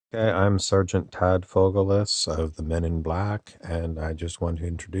Okay, I'm Sergeant Tad Fogelis of the Men in Black, and I just want to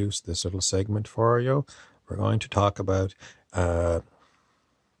introduce this little segment for you. We're going to talk about uh,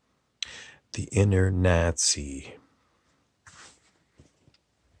 the inner Nazi.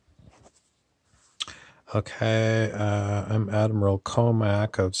 Okay, I'm Admiral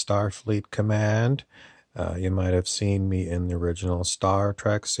Comac of Starfleet Command. You might have seen me in the original Star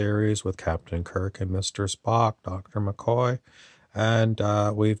Trek series with Captain Kirk and Mr. Spock, Dr. McCoy, and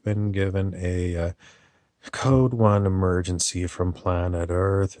we've been given a Code 1 emergency from planet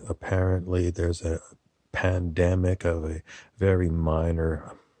Earth. Apparently, there's a pandemic of a very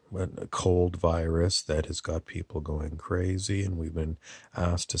minor cold virus that has got people going crazy, and we've been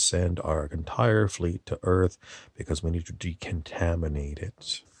asked to send our entire fleet to Earth because we need to decontaminate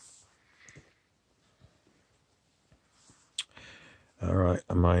it. All right,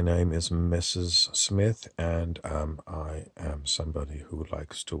 my name is Mrs. Smith, and I am somebody who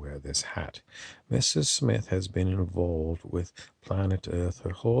likes to wear this hat. Mrs. Smith has been involved with planet Earth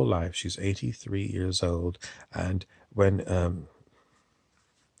her whole life. She's 83 years old, and when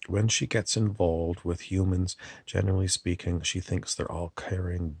she gets involved with humans, generally speaking, she thinks they're all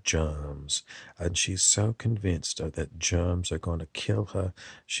carrying germs, and she's so convinced that germs are going to kill her,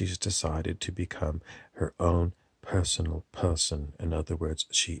 she's decided to become her own personal person. In other words,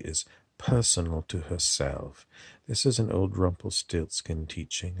 she is personal to herself. This is an old Rumplestiltskin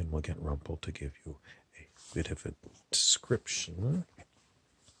teaching, and we'll get Rumple to give you a bit of a description.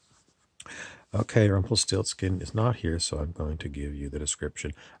 Okay, Rumpelstiltskin is not here, so I'm going to give you the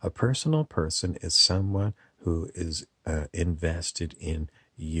description. A personal person is someone who is invested in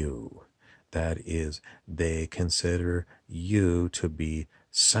you. That is, they consider you to be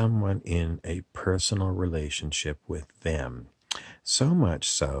someone in a personal relationship with them. So much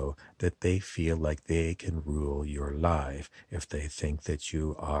so that they feel like they can rule your life if they think that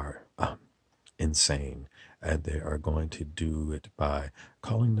you are insane, and they are going to do it by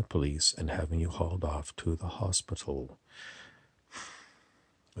calling the police and having you hauled off to the hospital.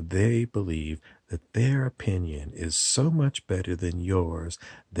 They believe that their opinion is so much better than yours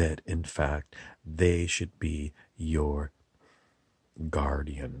that, in fact, they should be your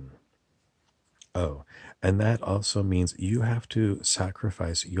guardian. Oh, and that also means you have to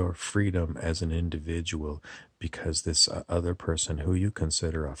sacrifice your freedom as an individual because this other person who you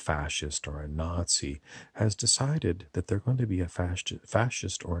consider a fascist or a Nazi has decided that they're going to be a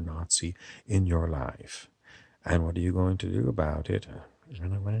fascist or Nazi in your life. And what are you going to do about it?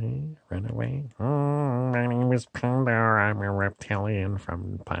 Run away? Run away? My name is Panda. I'm a reptilian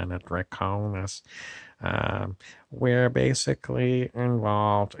from planet Draconis. We're basically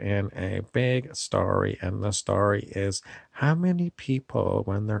involved in a big story, and the story is how many people,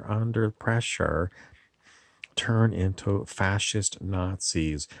 when they're under pressure, turn into fascist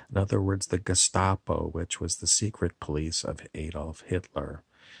Nazis. In other words, the Gestapo, which was the secret police of Adolf Hitler.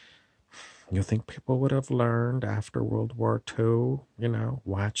 You think people would have learned after World War II,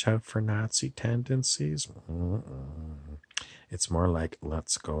 watch out for Nazi tendencies? It's more like,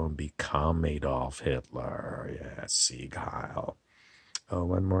 let's go and become Adolf Hitler. Yeah, Sieg Heil. Oh,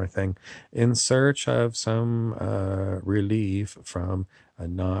 one more thing. In search of some relief from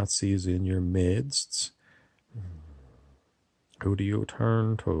Nazis in your midst, who do you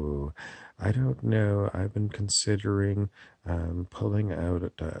turn to? I don't know. I've been considering pulling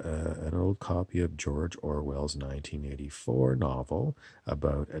out an old copy of George Orwell's 1984 novel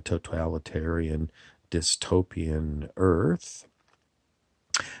about a totalitarian dystopian Earth.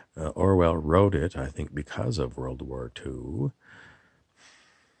 Orwell wrote it, I think, because of World War II.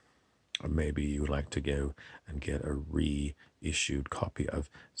 Maybe you would like to go and get a reissued copy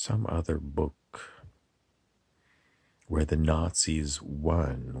of some other book where the Nazis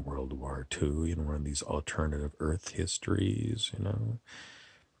won World War II, one of these alternative Earth histories,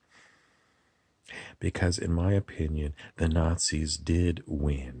 Because in my opinion, the Nazis did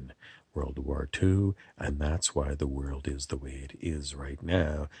win World War II, and that's why the world is the way it is right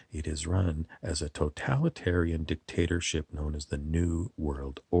now. It is run as a totalitarian dictatorship known as the New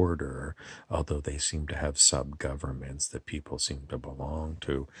World Order, although they seem to have sub-governments that people seem to belong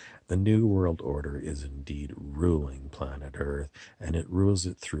to. The New World Order is indeed ruling planet Earth, and it rules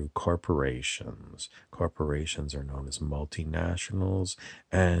it through corporations. Corporations are known as multinationals,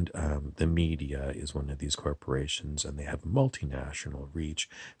 and the media is one of these corporations, and they have multinational reach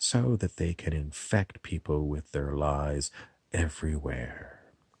so that they can infect people with their lies everywhere.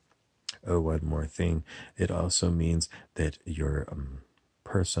 Oh, one more thing. It also means that your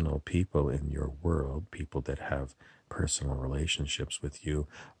personal people in your world, people that have personal relationships with you,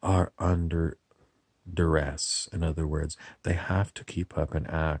 are under duress. In other words, they have to keep up an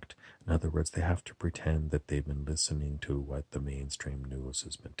act. In other words, they have to pretend that they've been listening to what the mainstream news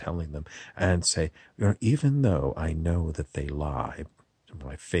has been telling them and say, even though I know that they lie to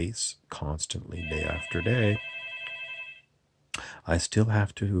my face constantly, day after day, I still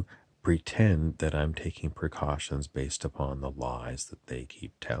have to pretend that I'm taking precautions based upon the lies that they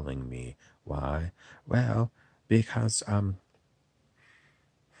keep telling me. Why? Well, because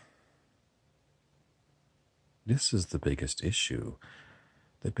this is the biggest issue.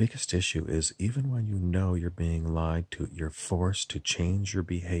 The biggest issue is even when you know you're being lied to, you're forced to change your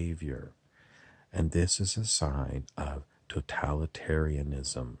behavior. And this is a sign of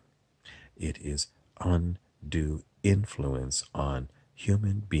totalitarianism. It is undue influence on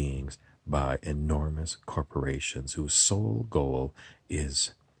human beings by enormous corporations whose sole goal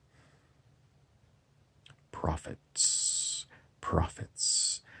is profits,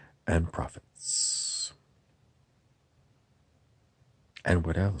 profits, and profits. And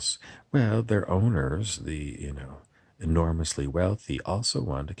what else? Well, their owners, the enormously wealthy, also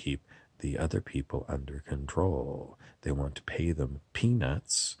want to keep the other people under control. They want to pay them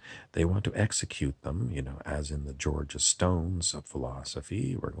peanuts. They want to execute them, as in the Georgia Stones of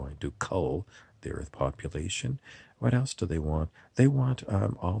philosophy. We're going to cull the earth population. What else do they want? They want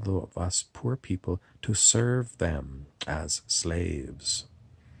all of us poor people to serve them as slaves.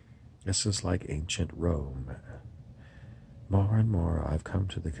 This is like ancient Rome. More and more, I've come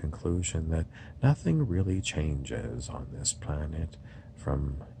to the conclusion that nothing really changes on this planet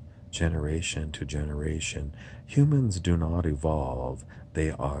from generation to generation. Humans do not evolve.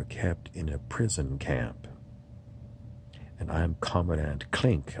 They are kept in a prison camp. And I'm Commandant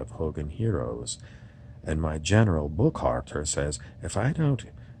Clink of Hogan Heroes. And my General Bookharter says, if I don't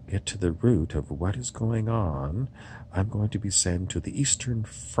get to the root of what is going on, I'm going to be sent to the Eastern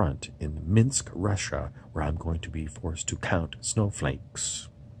Front in Minsk, Russia, where I'm going to be forced to count snowflakes.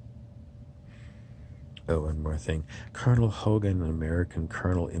 Oh, one more thing. Colonel Hogan, an American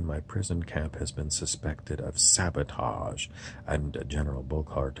colonel in my prison camp, has been suspected of sabotage, and General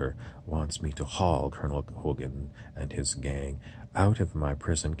Bookharter wants me to haul Colonel Hogan and his gang out of my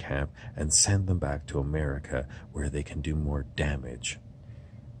prison camp and send them back to America, where they can do more damage.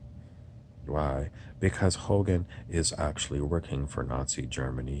 Why? Because Hogan is actually working for Nazi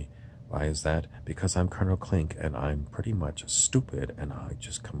Germany. Why is that? Because I'm Colonel Clink and I'm pretty much stupid and I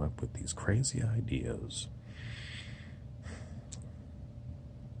just come up with these crazy ideas.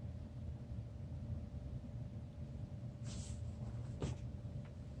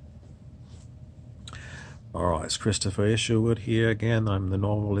 Alright, it's Christopher Isherwood here again. I'm the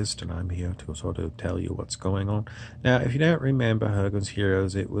novelist and I'm here to sort of tell you what's going on. Now, if you don't remember Hogan's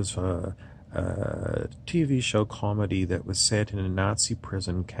Heroes, it was a TV show comedy that was set in a Nazi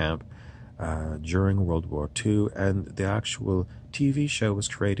prison camp during World War II, and the actual TV show was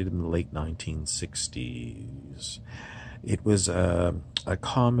created in the late 1960s. It was a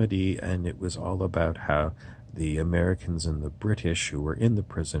comedy, and it was all about how the Americans and the British who were in the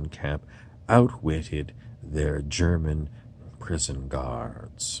prison camp outwitted their German prison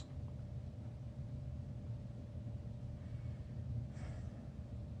guards.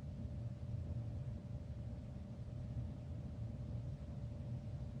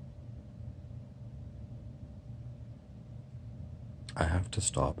 I have to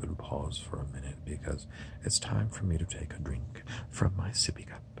stop and pause for a minute because it's time for me to take a drink from my sippy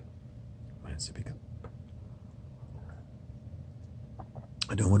cup. My sippy cup.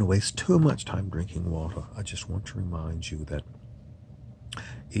 I don't want to waste too much time drinking water. I just want to remind you that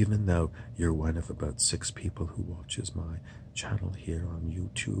even though you're one of about 6 people who watches my channel here on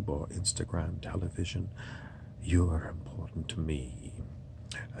YouTube or Instagram television, you are important to me.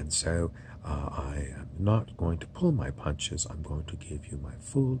 And so I am not going to pull my punches. I'm going to give you my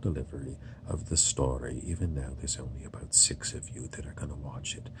full delivery of the story, even though there's only about 6 of you that are going to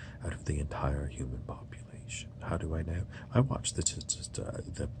watch it out of the entire human population. How do I know? I watch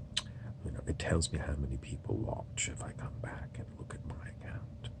it tells me how many people watch if I come back and look at my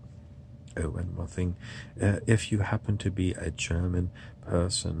account. Oh, and one thing, if you happen to be a German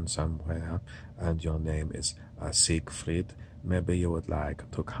person somewhere and your name is Siegfried, maybe you would like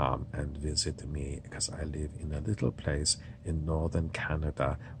to come and visit me, because I live in a little place in northern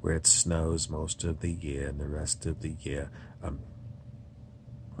Canada where it snows most of the year, and the rest of the year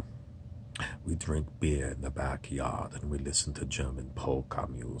we drink beer in the backyard and we listen to German polka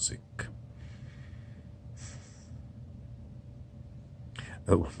music.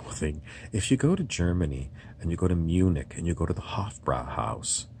 Oh, one more thing. If you go to Germany and you go to Munich and you go to the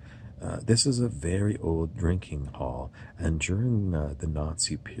Hofbrauhaus, This is a very old drinking hall, and during the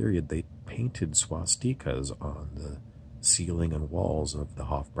Nazi period, they painted swastikas on the ceiling and walls of the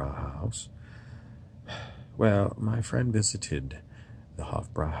Hofbrauhaus. Well, my friend visited the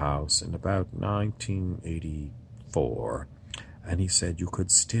Hofbrauhaus in about 1984, and he said you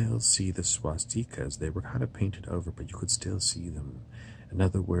could still see the swastikas. They were kind of painted over, but you could still see them. In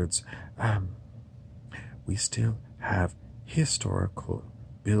other words, we still have historical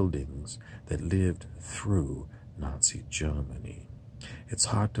buildings that lived through Nazi Germany. It's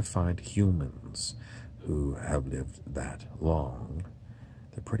hard to find humans who have lived that long.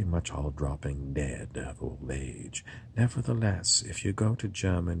 They're pretty much all dropping dead of old age. Nevertheless, if you go to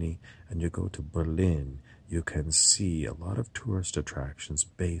Germany and you go to Berlin, you can see a lot of tourist attractions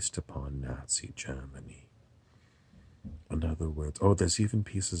based upon Nazi Germany. In other words, there's even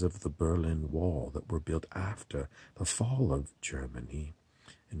pieces of the Berlin Wall that were built after the fall of Germany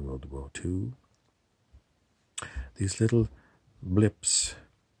in World War II. These little blips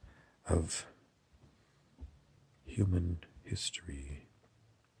of human history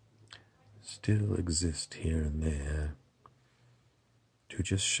still exist here and there to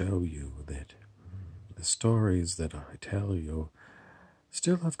just show you that the stories that I tell you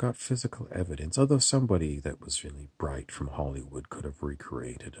still have got physical evidence, although somebody that was really bright from Hollywood could have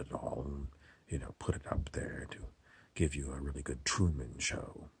recreated it all and, put it up there to give you a really good Truman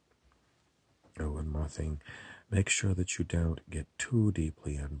show. Oh, one more thing. Make sure that you don't get too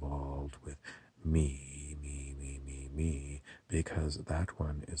deeply involved with me, because that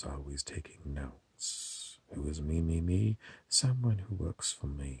one is always taking notes. Who is me? Someone who works for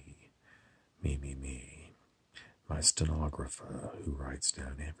me. Me. My stenographer who writes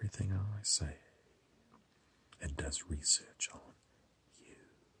down everything I say and does research on you.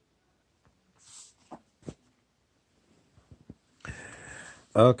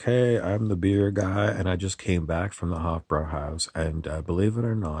 Okay, I'm the beer guy, and I just came back from the Hofbrauhaus, and believe it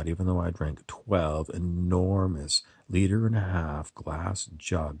or not, even though I drank 12 enormous 1.5-liter glass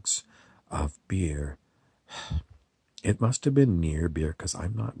jugs of beer, it must have been near beer because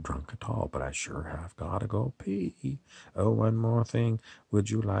I'm not drunk at all, but I sure have got to go pee. Oh, one more thing.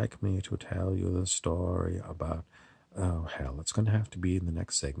 Would you like me to tell you the story about... Oh, hell, it's going to have to be in the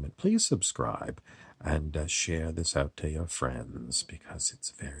next segment. Please subscribe and share this out to your friends because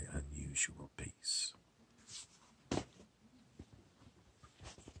it's a very unusual piece.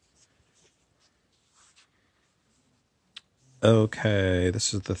 Okay,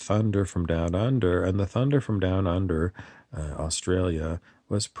 this is the thunder from down under, and the thunder from down under, Australia,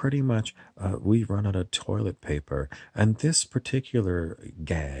 was pretty much, we run out of toilet paper, and this particular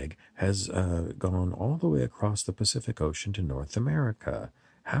gag has gone all the way across the Pacific Ocean to North America.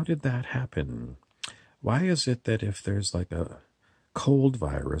 How did that happen? Why is it that if there's like a cold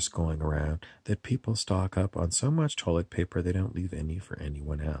virus going around, that people stock up on so much toilet paper they don't leave any for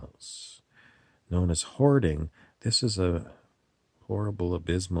anyone else? Known as hoarding, this is a horrible,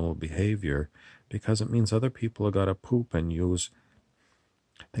 abysmal behavior because it means other people have got to poop and use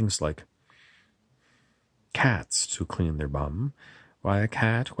things like cats to clean their bum. Why a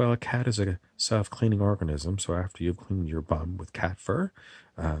cat? Well, a cat is a self-cleaning organism, so after you've cleaned your bum with cat fur,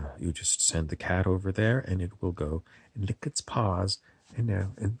 you just send the cat over there and it will go and lick its paws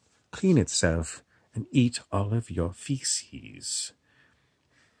and clean itself and eat all of your feces.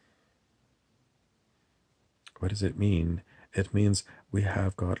 What does it mean? It means we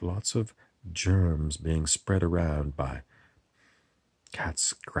have got lots of germs being spread around by cat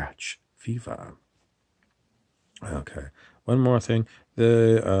scratch fever. Okay, one more thing.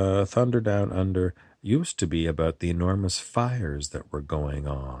 The Thunder Down Under used to be about the enormous fires that were going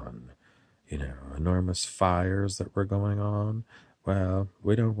on. Enormous fires that were going on. Well,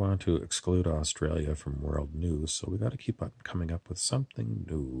 we don't want to exclude Australia from world news, so we got to keep on coming up with something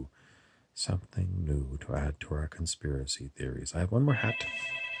new. Something new to add to our conspiracy theories. I have one more hat.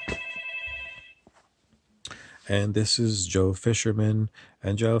 And this is Joe Fisherman.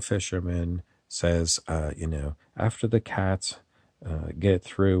 And Joe Fisherman says, after the cats get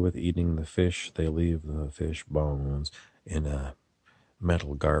through with eating the fish, they leave the fish bones in a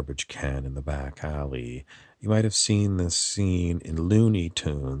metal garbage can in the back alley. You might have seen this scene in Looney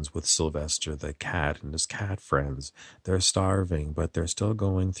Tunes with Sylvester the cat and his cat friends. They're starving, but they're still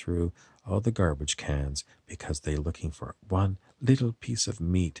going through all the garbage cans because they're looking for one little piece of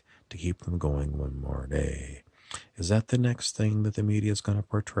meat to keep them going one more day. Is that the next thing that the media is going to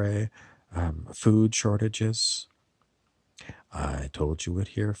portray? Food shortages? I told you it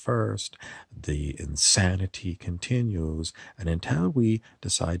here first. The insanity continues, and until we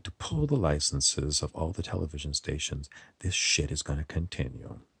decide to pull the licenses of all the television stations, this shit is going to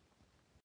continue.